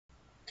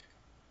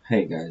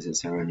Hey guys,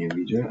 it's our new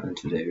video and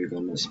today we're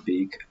gonna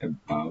speak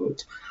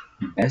about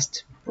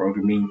best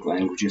programming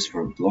languages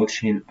for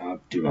blockchain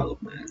app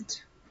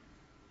development.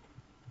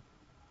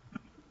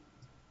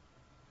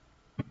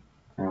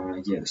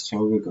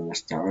 So we're gonna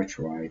start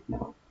right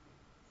now.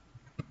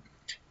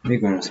 We're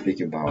gonna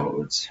speak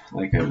about,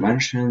 like I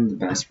mentioned, the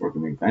best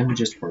programming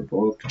languages for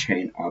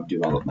blockchain app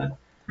development.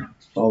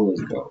 So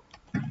let's go.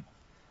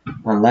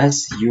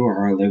 Unless you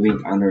are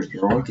living under the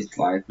rock, it's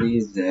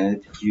likely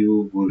that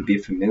you will be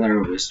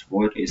familiar with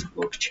what is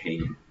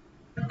blockchain.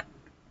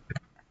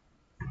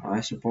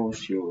 I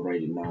suppose you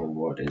already know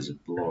what is a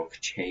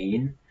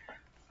blockchain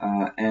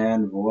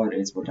and what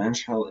its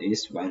potential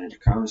is when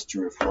it comes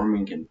to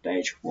reforming the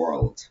tech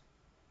world.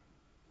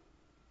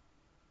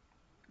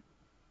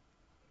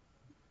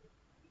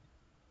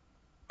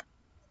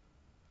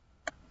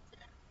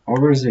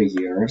 Over the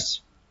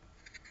years,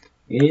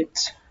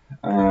 it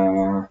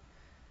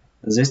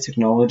this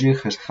technology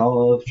has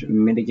helped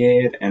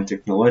mitigate and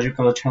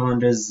technological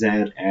challenges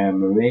that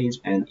myriad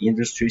and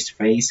industries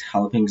face,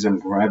 helping them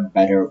grab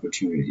better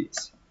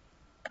opportunities.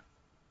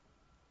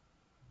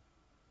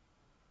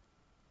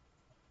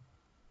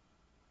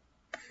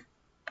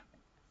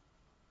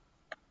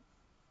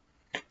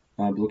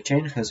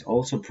 Blockchain has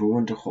also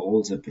proven to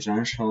hold the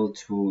potential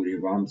to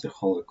revamp the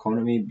whole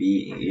economy,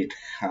 be it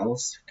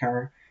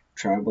healthcare,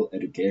 travel,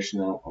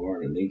 educational,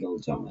 or legal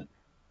domain.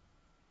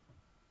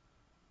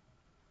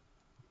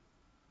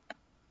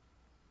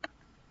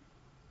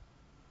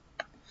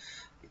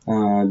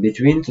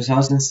 Between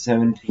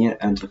 2017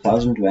 and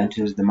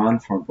 2020, the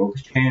demand for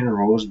blockchain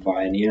rose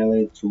by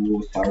nearly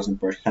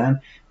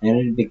 2,000%, and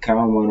it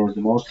became one of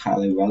the most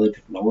highly valued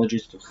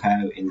technologies to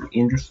have in the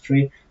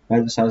industry. By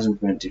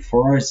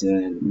 2024,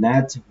 the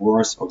net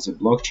worth of the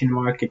blockchain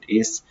market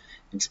is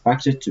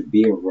expected to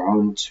be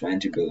around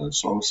 20 billion.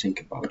 So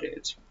think about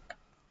it.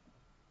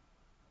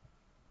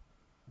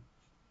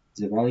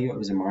 The value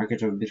of the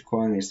market of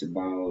Bitcoin is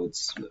about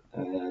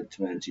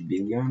 20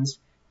 billions.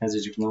 As the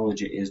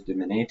technology is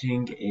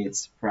dominating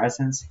its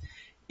presence,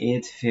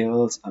 it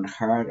feels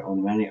unheard of.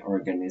 Many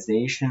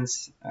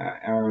organizations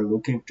are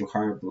looking to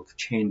hire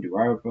blockchain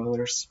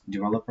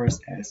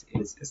developers as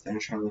it's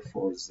essential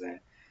for the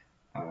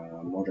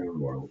modern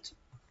world.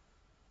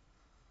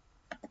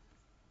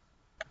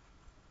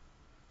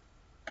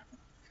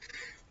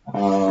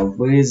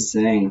 With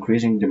the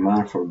increasing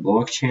demand for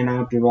blockchain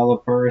app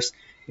developers,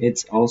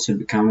 it's also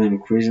becoming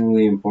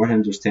increasingly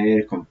important to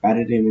stay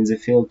competitive in the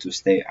field. To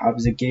stay up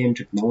the game,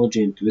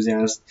 technology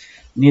enthusiasts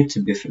need to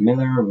be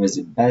familiar with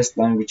the best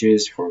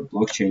languages for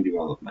blockchain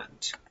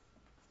development.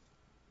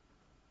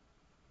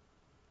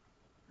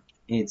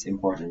 It's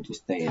important to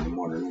stay in the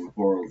modern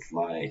world,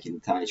 like in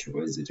touch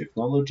with the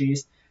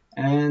technologies,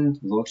 and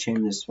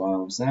blockchain is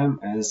one of them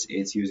as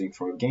it's using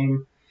for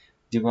game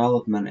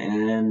development,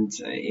 and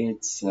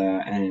it's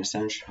an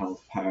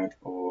essential part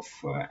of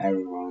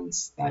everyone's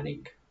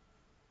studying.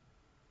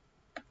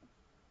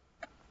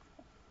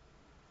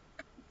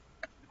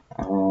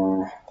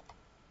 Uh,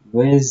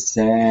 with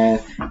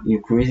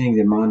increasing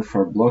demand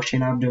for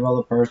blockchain app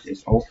developers,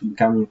 it's also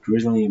becoming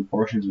increasingly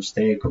important to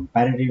stay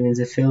competitive in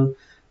the field.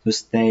 To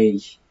stay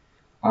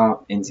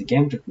up in the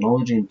game,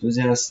 technology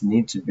enthusiasts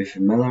need to be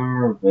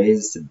familiar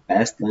with the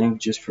best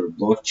languages for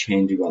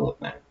blockchain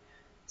development.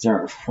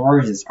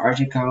 Therefore, this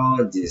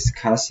article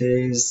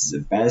discusses the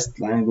best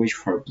language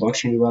for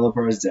blockchain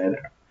developers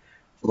that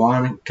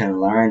one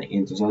can learn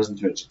in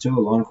 2022,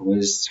 along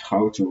with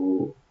how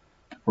to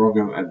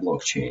program a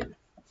blockchain.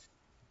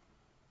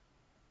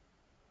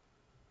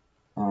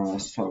 Uh,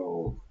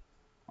 so,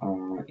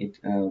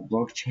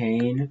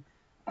 Blockchain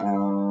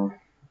uh,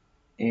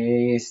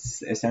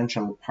 is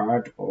essential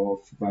part of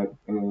web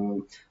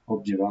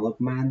of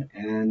development,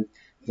 and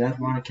that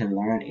one can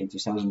learn in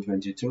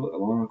 2022,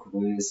 along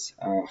with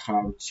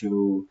how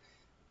to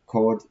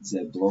code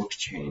the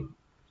blockchain.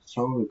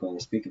 So we're gonna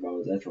speak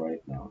about that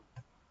right now.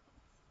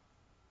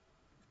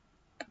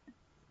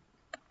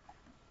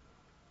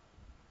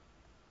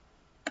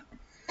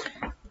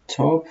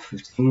 Top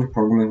 15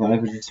 programming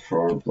languages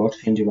for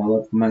blockchain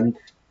development.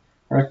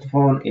 First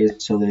one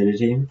is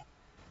Solidity,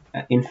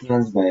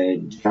 influenced by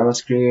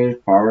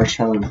JavaScript,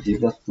 PowerShell, and C++.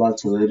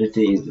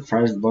 Solidity is the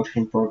first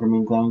blockchain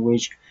programming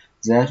language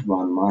that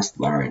one must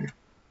learn.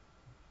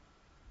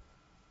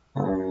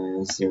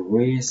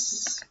 There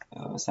is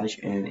such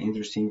an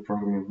interesting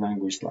programming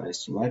language like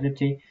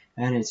Solidity,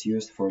 and it's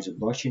used for the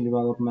blockchain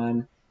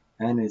development,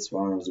 and it's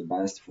one of the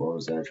best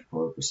for that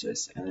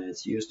purposes, and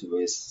it's used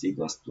with C++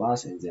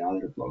 and the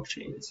other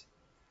blockchains.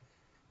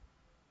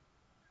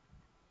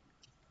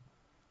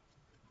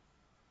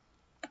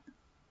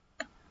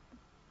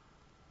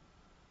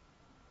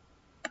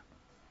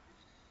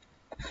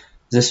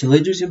 The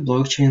Solidity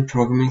blockchain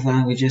programming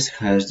languages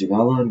has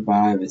developed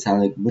by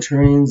Vitalik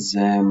Buterin,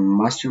 the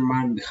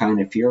mastermind behind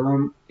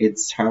Ethereum. It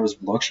serves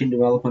blockchain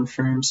development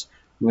firms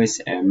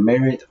with a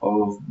myriad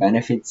of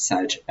benefits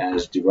such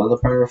as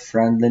developer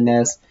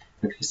friendliness,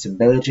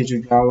 accessibility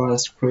to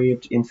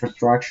JavaScript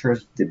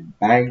infrastructures,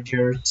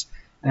 debuggers,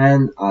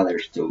 and other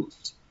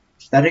tools.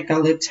 Static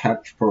ellipse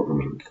hash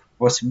programming.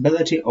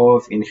 Possibility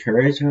of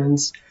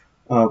inheritance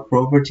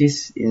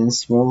properties in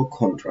small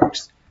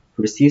contracts.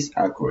 Precise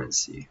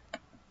accuracy.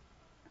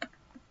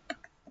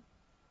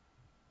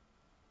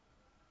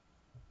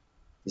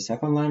 The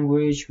second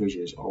language, which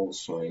is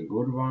also a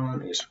good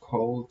one, is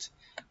called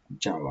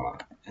Java,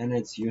 and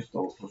it's used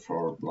also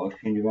for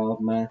blockchain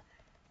development.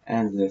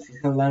 And the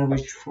official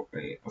language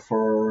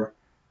for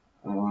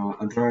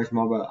Android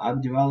mobile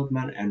app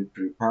development and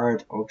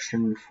prepared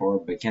option for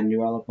backend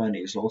development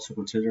is also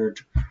considered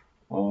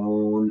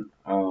on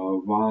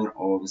one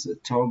of the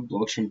top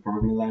blockchain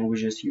programming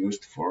languages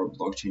used for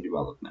blockchain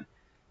development.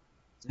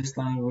 This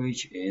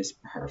language is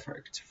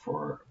perfect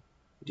for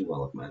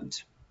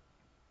development.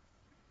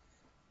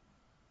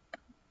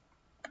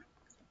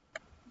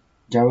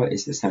 Java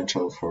is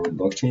essential for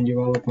blockchain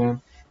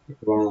development,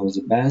 one of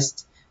the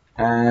best,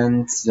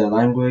 and the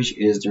language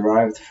is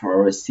derived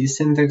from C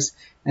syntax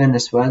and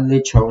is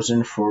widely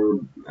chosen for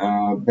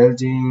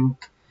building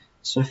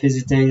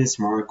sophisticated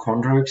smart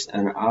contracts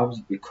and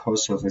apps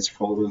because of its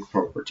following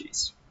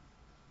properties.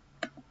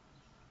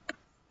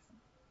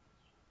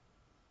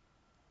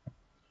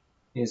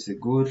 It's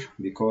good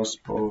because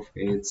of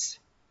its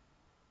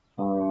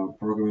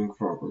programming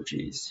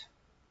properties.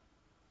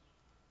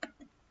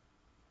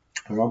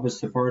 Robust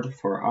support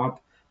for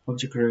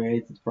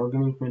object-oriented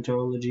programming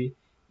methodology,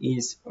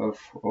 ease of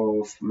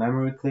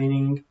memory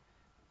cleaning,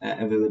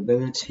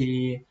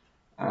 availability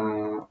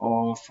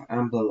of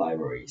ample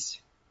libraries.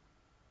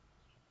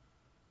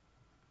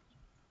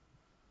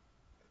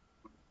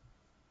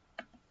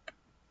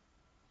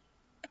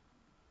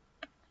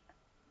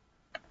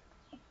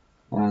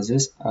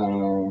 This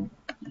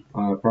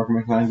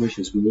programming language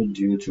is good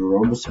due to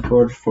robust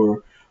support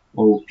for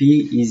OP,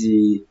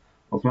 easy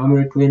of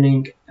memory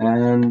cleaning,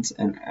 and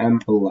an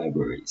ample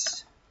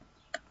libraries.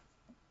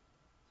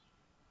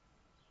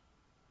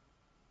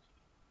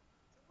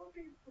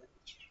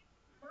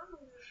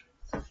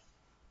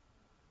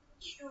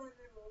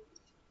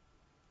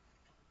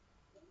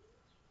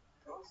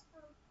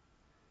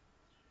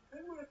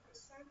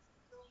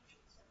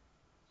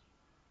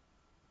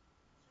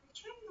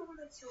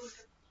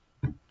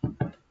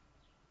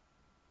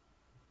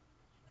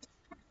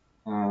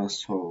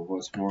 So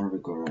what's more we're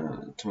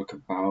gonna talk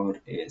about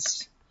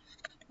is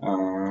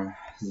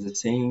the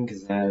thing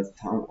that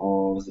some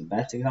of the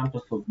best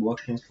examples of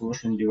blockchain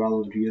solution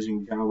developed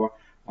using Java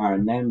are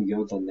NEM,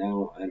 Yotta,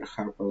 Neo, and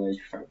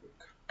Hyperledger Fabric.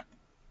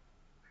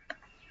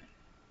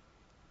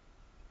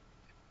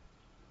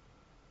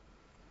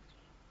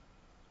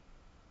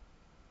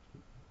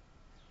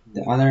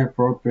 The other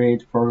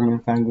appropriate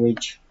programming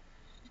language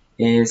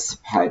is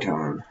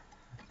Python.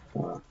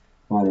 Uh,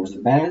 One of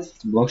the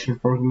best blockchain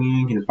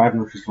programming in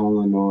Python is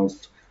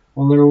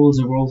only rules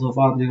the world of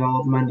app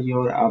development,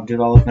 your app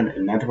development,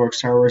 and network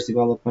servers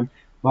development,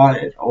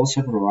 but it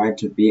also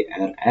provides to be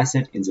an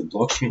asset in the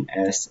blockchain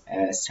as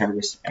a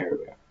service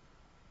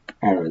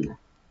arena.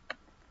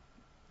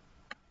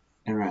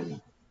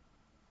 arena.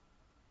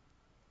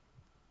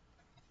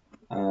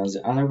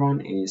 The other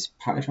one is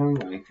Python,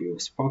 like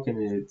we've spoken,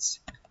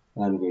 it's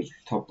language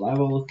top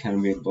level,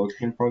 can be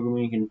blockchain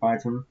programming in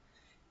Python.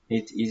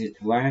 It's easy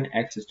to learn,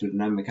 access to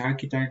dynamic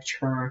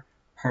architecture,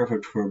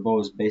 perfect for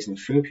both basic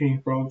scripting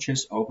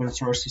approaches, open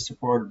source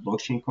support,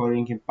 blockchain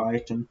coding in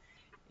Python,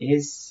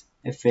 is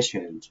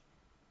efficient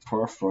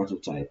for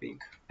prototyping.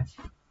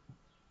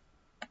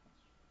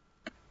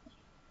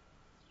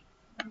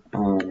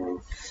 Uh,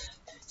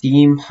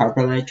 Steam,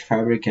 Hyperledger,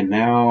 Fabric, and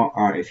Neo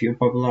are a few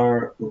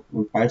popular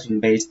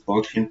Python-based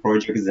blockchain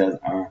projects that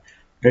are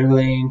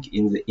prevailing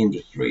in the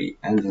industry.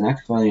 And the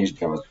next one is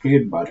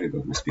JavaScript, but we're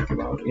going to speak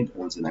about it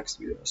on the next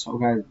video. So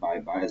guys, bye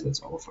bye, that's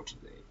all for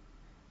today.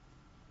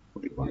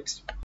 Likes.